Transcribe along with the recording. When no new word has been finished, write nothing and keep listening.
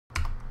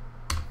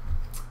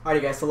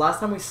Alrighty guys, so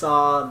last time we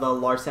saw the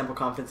large sample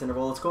confidence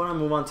interval, let's go ahead and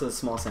move on to the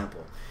small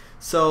sample.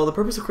 So the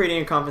purpose of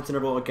creating a confidence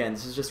interval, again,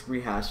 this is just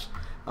rehash,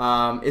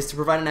 is to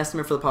provide an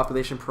estimate for the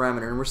population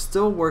parameter, and we're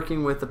still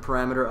working with the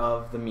parameter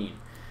of the mean.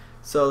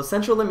 So the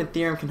central limit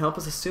theorem can help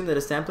us assume that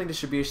a sampling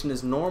distribution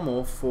is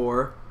normal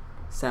for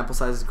sample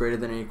sizes greater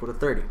than or equal to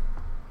 30,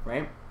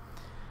 right?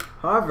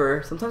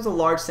 However, sometimes a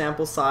large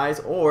sample size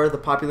or the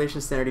population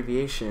standard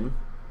deviation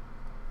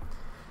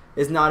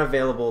is not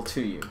available to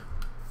you.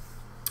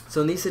 So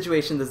in these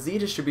situations, the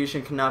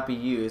z-distribution cannot be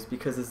used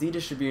because the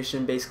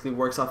z-distribution basically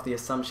works off the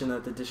assumption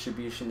that the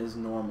distribution is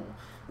normal.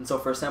 And so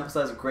for a sample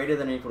size greater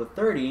than or equal to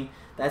 30,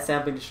 that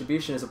sampling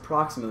distribution is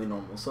approximately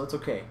normal, so it's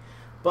okay.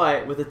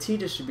 But with a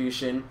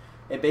t-distribution,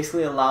 it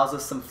basically allows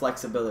us some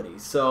flexibility.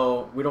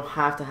 So we don't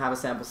have to have a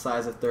sample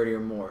size of 30 or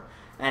more.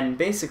 And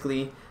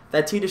basically,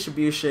 that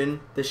t-distribution,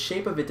 the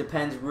shape of it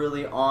depends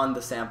really on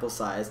the sample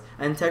size.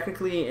 And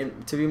technically,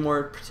 to be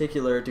more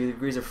particular,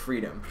 degrees of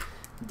freedom,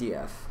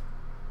 df.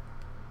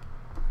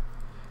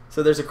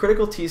 So there's a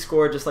critical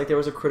t-score just like there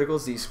was a critical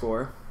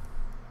z-score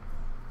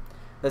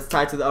that's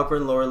tied to the upper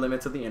and lower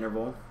limits of the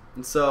interval.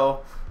 And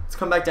so let's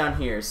come back down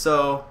here.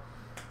 So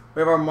we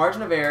have our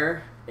margin of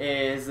error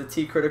is the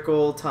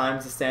t-critical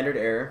times the standard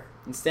error.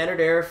 And standard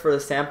error for the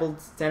sample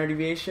standard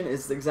deviation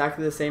is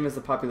exactly the same as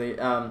the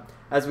population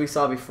as we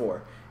saw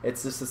before.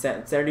 It's just the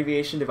standard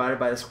deviation divided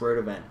by the square root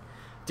of n.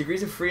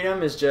 Degrees of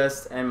freedom is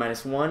just n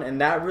minus 1, and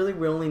that really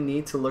we only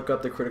need to look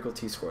up the critical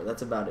t-score.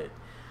 That's about it.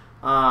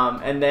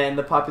 And then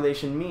the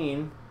population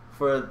mean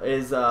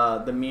is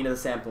the mean of the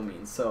sample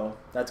mean. So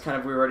that's kind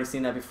of, we've already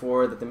seen that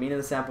before, that the mean of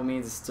the sample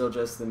means is still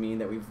just the mean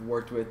that we've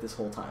worked with this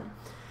whole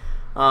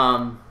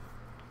time.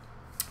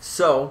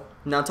 So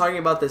now talking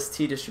about this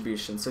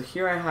t-distribution. So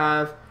here I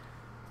have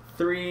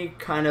three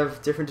kind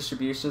of different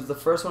distributions. The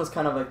first one is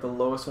kind of like the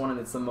lowest one and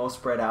it's the most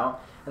spread out.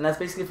 And that's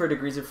basically for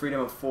degrees of freedom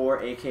of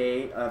 4,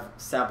 aka a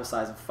sample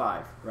size of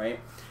 5,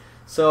 right?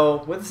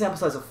 So with the sample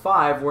size of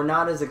 5, we're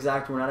not as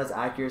exact, we're not as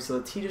accurate, so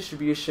the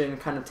t-distribution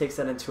kind of takes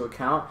that into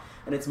account,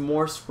 and it's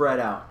more spread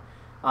out.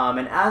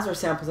 And as our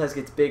sample size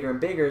gets bigger and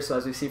bigger, so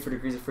as we see for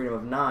degrees of freedom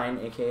of 9,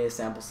 aka a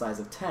sample size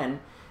of 10,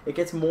 it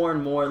gets more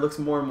and more, it looks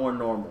more and more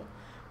normal.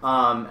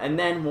 And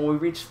then when we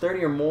reach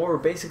 30 or more, we're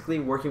basically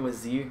working with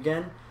z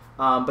again,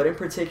 but in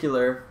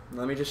particular,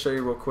 let me just show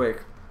you real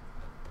quick.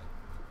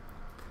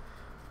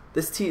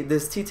 This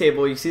t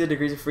table, you see the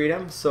degrees of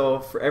freedom? So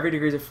for every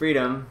degrees of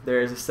freedom,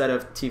 there's a set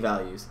of t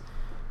values.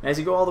 And as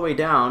you go all the way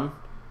down,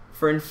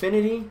 for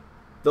infinity,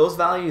 those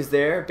values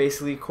there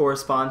basically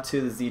correspond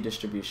to the z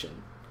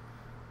distribution.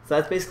 So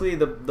that's basically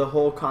the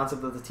whole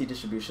concept of the t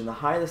distribution. The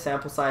higher the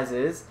sample size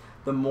is,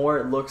 the more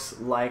it looks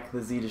like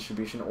the z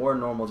distribution or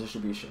normal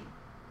distribution.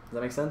 Does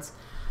that make sense?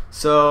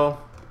 So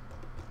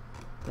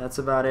that's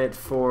about it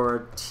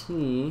for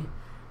t.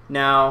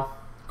 Now,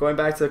 going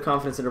back to the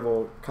confidence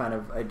interval kind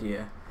of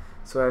idea.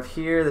 So I have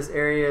here, this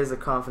area is the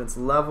confidence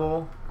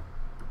level,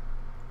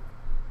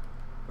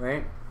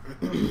 right?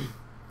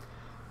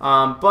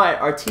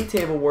 But our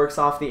t-table works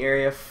off the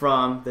area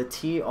from the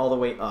t all the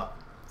way up.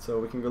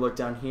 So we can go look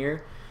down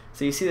here.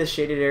 So you see the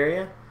shaded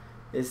area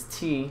is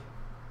t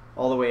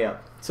all the way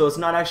up. So it's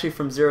not actually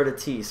from 0 to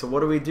t. So what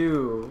do we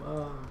do?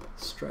 Oh,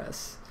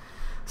 stress.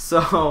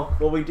 So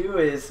what we do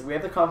is we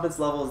have the confidence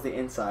level as the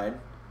inside.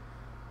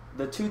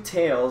 The two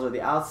tails, or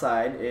the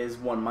outside, is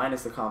 1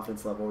 minus the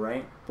confidence level,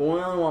 right? But we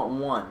only want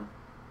 1.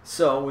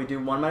 So we do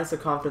 1 minus the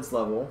confidence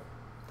level,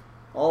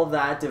 all of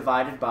that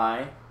divided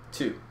by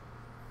 2.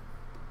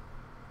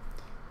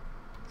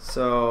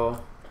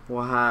 So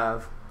we'll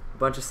have a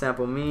bunch of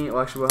sample mean, well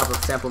actually we'll have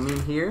a sample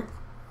mean here,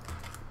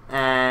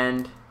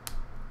 and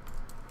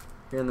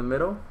here in the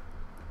middle,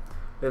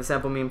 we have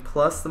sample mean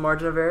plus the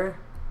margin of error,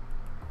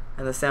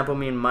 and the sample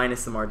mean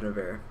minus the margin of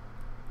error.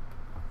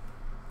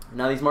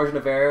 Now these margin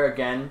of error,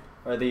 again,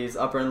 or these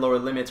upper and lower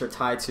limits are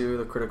tied to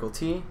the critical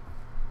t,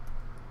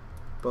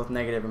 both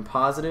negative and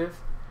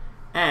positive.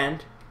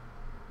 And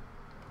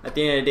at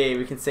the end of the day,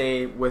 we can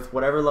say with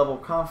whatever level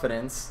of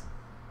confidence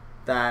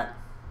that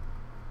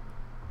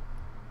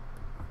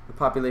the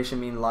population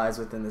mean lies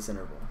within this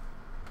interval.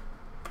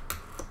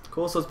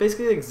 Cool, so it's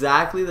basically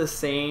exactly the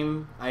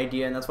same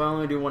idea, and that's why I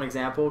only do one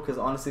example, because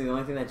honestly the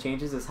only thing that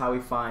changes is how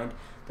we find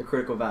the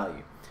critical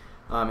value.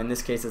 In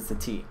this case, it's the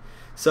t.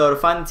 So to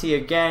find the t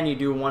again, you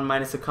do 1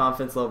 minus the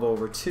confidence level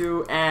over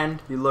 2,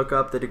 and you look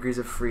up the degrees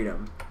of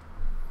freedom.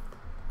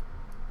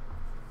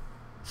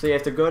 So you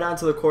have to go down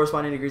to the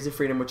corresponding degrees of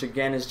freedom, which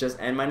again is just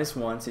n minus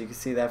 1, so you can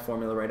see that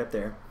formula right up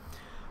there.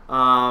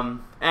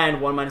 And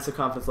 1 minus the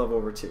confidence level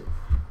over 2.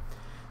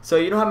 So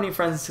you don't have any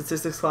friends in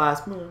statistics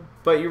class,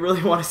 but you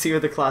really want to see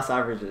what the class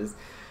average is.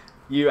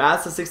 You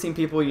ask the 16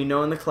 people you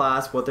know in the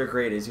class what their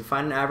grade is. You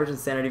find an average and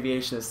standard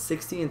deviation of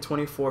 60 and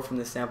 24 from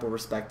the sample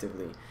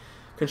respectively.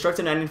 Construct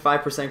a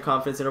 95%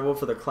 confidence interval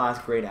for the class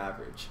grade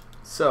average.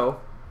 So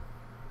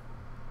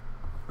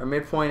our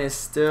midpoint is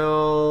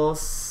still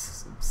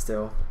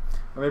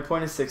our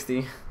midpoint is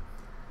 60.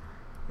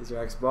 These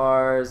are x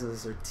bars,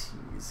 these are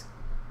t's.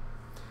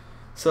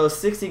 So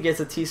 60 gets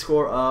a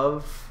t-score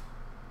of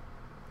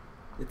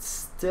it's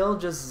still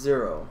just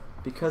 0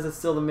 because it's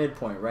still the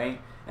midpoint,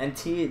 right? And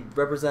t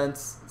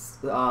represents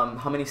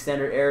how many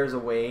standard errors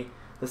away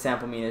the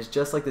sample mean is,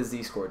 just like the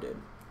z-score did.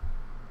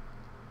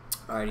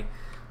 Alrighty,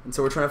 and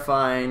so we're trying to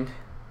find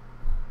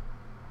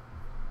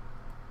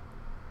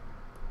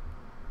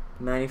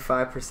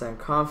 95%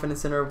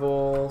 confidence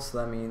interval, so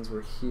that means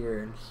we're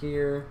here and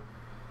here.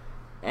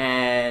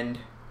 And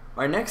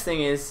our next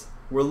thing is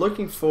we're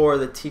looking for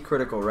the t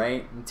critical,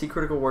 right? And t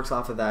critical works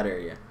off of that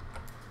area.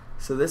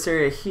 So this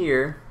area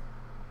here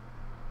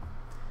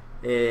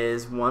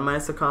is 1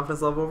 minus the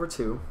confidence level over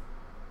 2.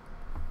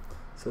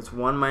 So it's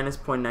 1 minus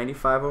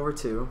 0.95 over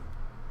 2,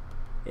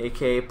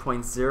 aka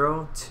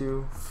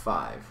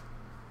 0.025.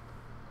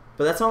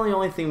 But that's not the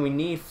only thing we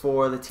need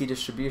for the t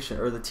distribution,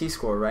 or the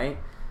t-score, right?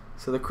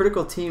 So the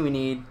critical t, we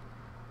need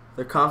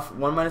the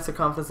 1 minus the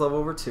confidence level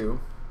over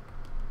 2,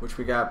 which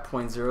we got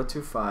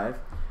 0.025,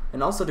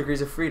 and also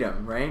degrees of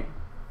freedom, right?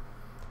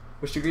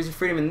 Which degrees of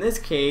freedom in this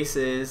case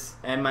is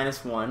n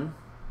minus 1,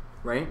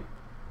 right?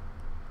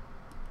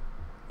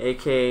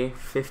 aka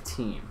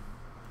 15,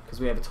 because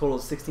we have a total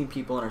of 16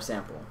 people in our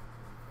sample.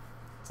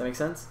 Does that make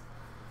sense?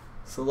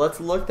 So let's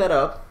look that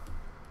up.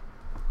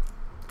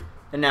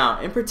 And now,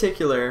 in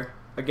particular,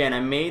 again, I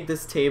made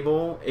this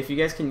table. If you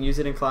guys can use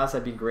it in class,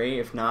 that'd be great.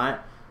 If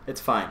not,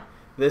 it's fine.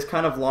 This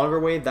kind of longer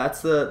way,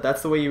 that's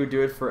the way you would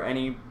do it for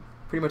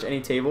pretty much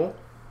any table.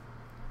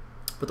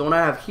 But the one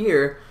I have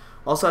here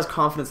also has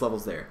confidence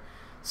levels there.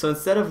 So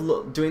instead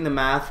of doing the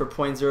math for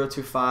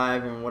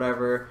 0.025 and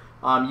whatever,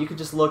 you could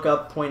just look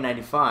up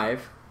 0.95.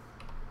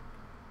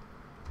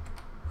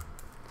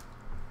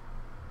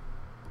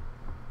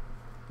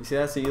 You see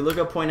that? So you look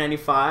up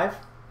 0.95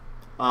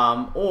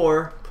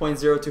 or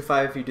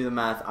 0.025 if you do the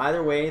math.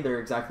 Either way, they're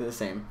exactly the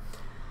same.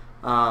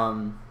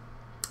 And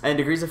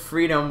degrees of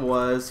freedom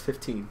was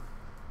 15.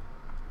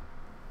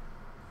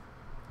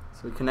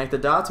 So we connect the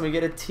dots and we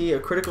get a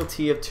critical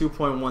t of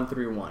 2.131.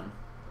 Does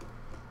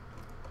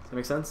that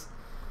make sense?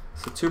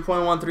 So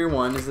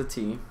 2.131 is the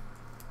t.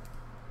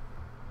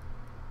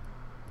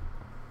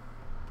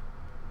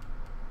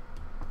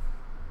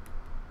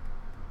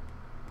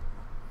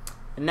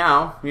 And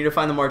now we need to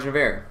find the margin of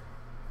error.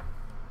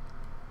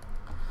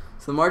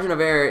 So the margin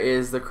of error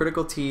is the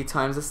critical t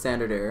times the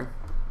standard error.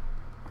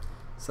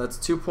 So that's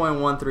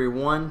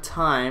 2.131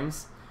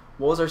 times,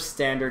 what was our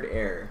standard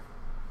error?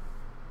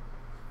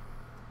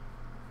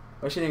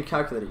 We actually didn't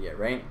calculate it yet,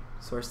 right?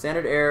 So our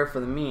standard error for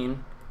the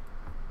mean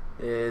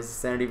is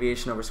standard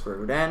deviation over square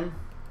root n.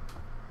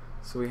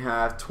 So we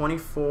have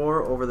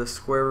 24 over the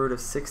square root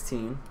of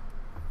 16.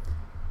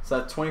 So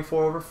that's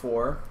 24 over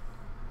 4,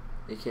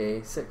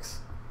 aka 6.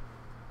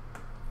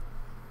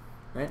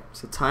 Right?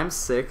 So times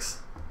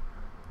 6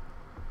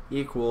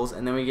 equals,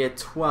 and then we get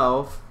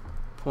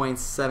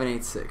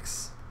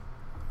 12.786.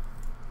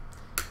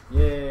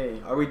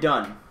 Yay! Are we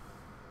done?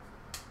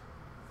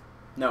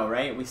 No,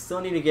 right? We still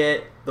need to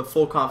get the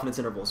full confidence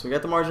interval. So we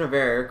got the margin of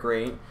error,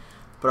 great.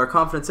 But our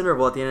confidence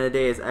interval at the end of the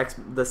day is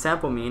the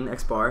sample mean,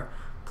 x bar,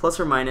 plus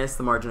or minus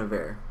the margin of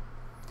error.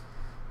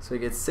 So we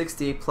get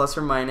 60 plus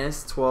or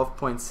minus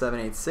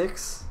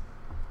 12.786.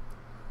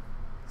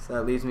 So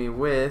that leaves me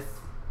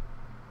with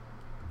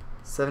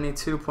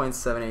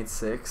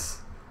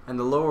 72.786. And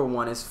the lower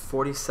one is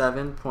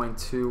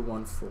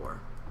 47.214.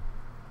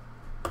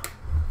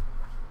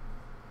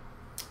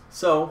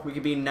 So we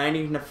could be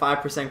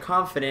 95%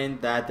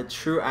 confident that the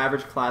true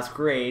average class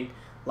grade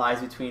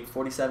lies between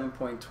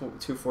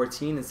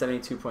 47.214 and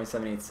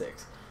 72.786. So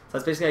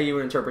that's basically how you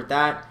would interpret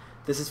that.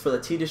 This is for the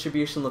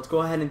t-distribution. Let's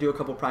go ahead and do a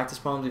couple practice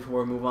problems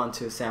before we move on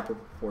to sample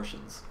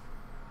proportions.